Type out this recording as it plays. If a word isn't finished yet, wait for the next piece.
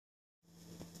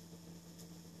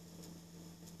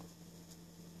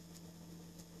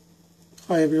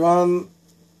Hi everyone,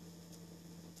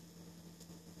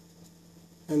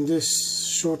 in this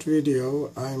short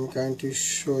video I'm going to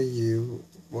show you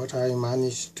what I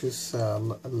managed to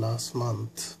sell last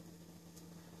month,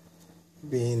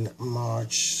 being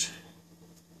March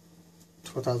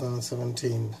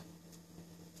 2017.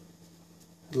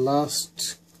 The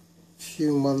last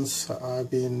few months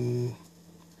I've been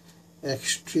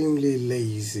extremely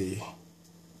lazy,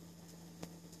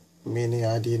 meaning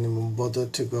I didn't even bother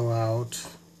to go out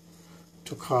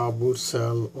to car boot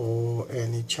sell or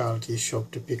any charity shop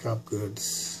to pick up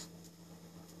goods.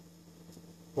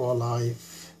 All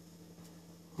I've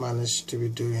managed to be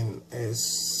doing is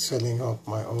selling off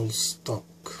my old stock.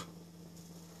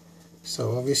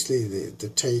 So obviously the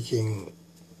taking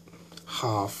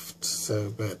halved,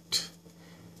 but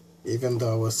even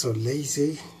though I was so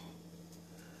lazy,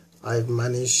 I've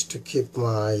managed to keep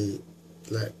my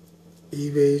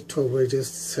eBay top rated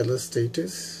seller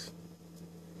status.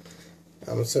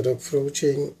 I'm sort of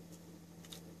approaching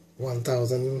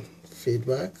 1,000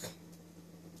 feedback,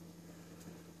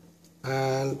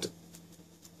 and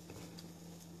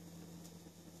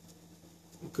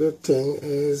good thing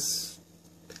is,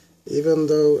 even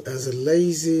though as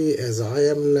lazy as I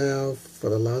am now for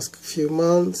the last few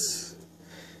months,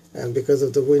 and because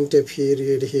of the winter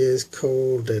period here is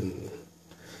cold and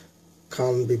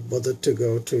can't be bothered to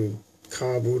go to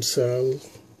car boot sell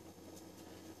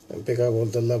and pick up all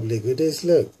the lovely goodies,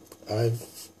 look, I've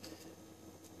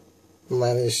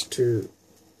managed to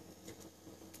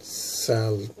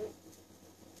sell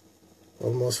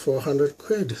almost 400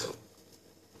 quid.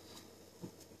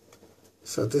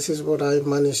 So this is what I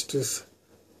managed to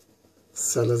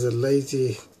sell as a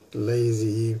lazy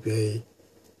eBay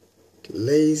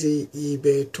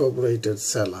top rated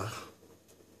seller.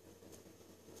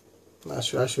 I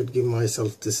should give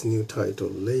myself this new title,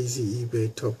 lazy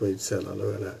eBay top rated seller.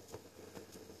 Look at that.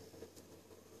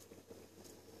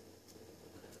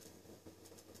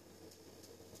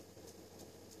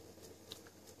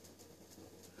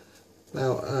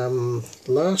 Now,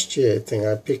 last year I think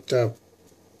I picked up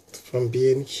from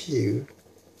B&Q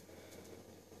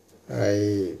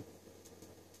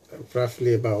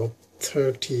roughly about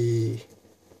 30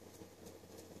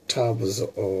 tubs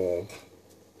of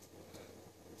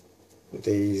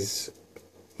these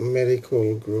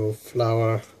Miracle-Gro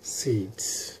flower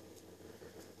seeds,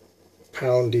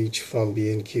 pound each from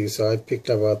B&Q. So I picked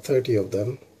about 30 of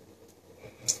them,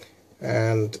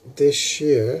 and this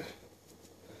year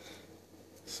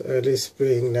it's early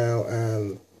spring now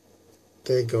and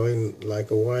they're going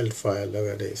like a wildfire. Look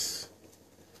at this.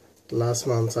 Last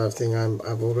month I think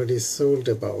I've already sold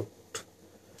about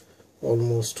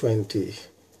almost 20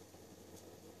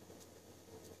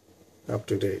 up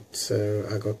to date. So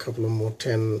I got a couple of more,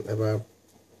 about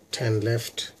 10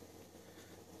 left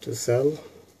to sell.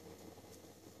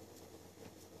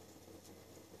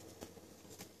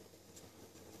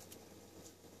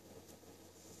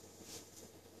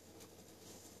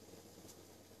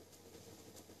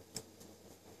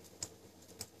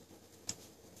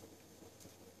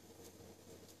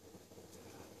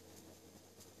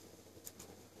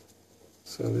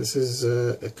 So this is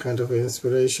a kind of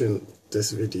inspiration,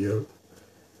 this video.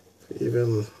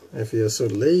 Even if you're so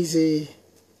lazy,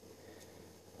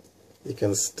 you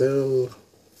can still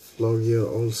flog your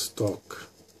old stock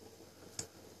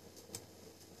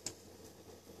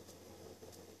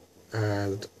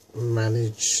and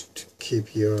manage to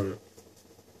keep your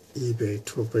eBay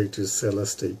top rated seller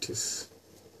status.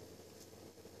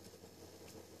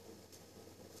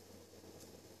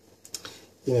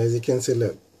 You know, as you can see,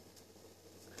 look,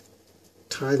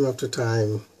 time after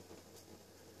time,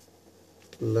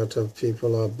 a lot of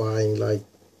people are buying. Like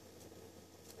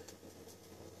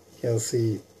you can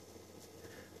see,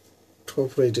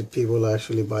 top rated people are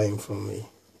actually buying from me.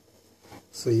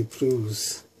 So it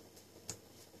proves,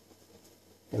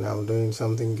 you know, I'm doing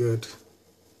something good.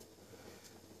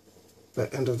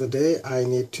 But end of the day, I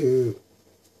need to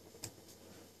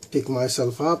pick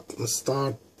myself up and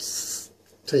start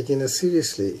taking it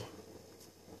seriously.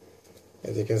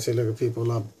 As you can see, look at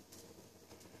people up,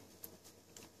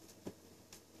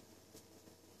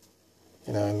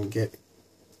 you know, and get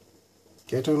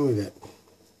on with it.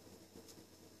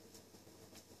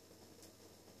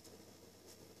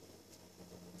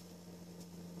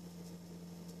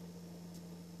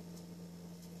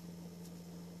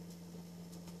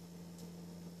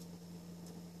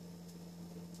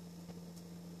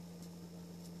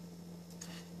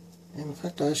 In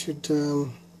fact, I should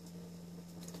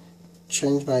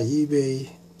change my eBay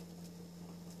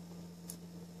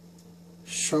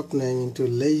shop name into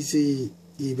lazy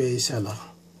eBay seller.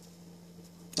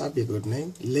 That'd be a good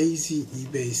name. Lazy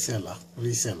eBay seller,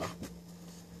 reseller.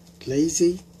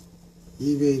 Lazy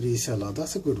eBay reseller.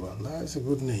 That's a good one. That is a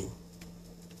good name.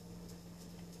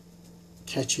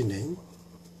 Catchy name.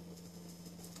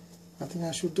 I think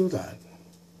I should do that.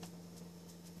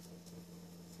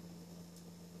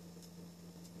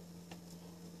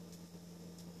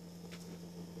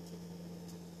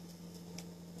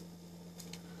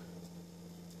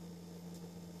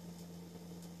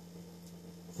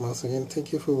 Once again,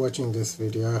 thank you for watching this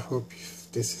video. I hope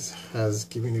this has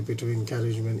given you a bit of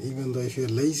encouragement. Even though if you're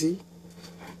lazy,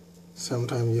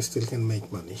 sometimes you still can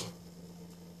make money.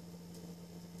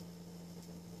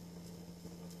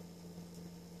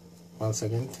 Once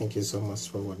again, thank you so much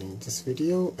for watching this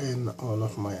video and all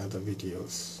of my other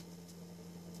videos.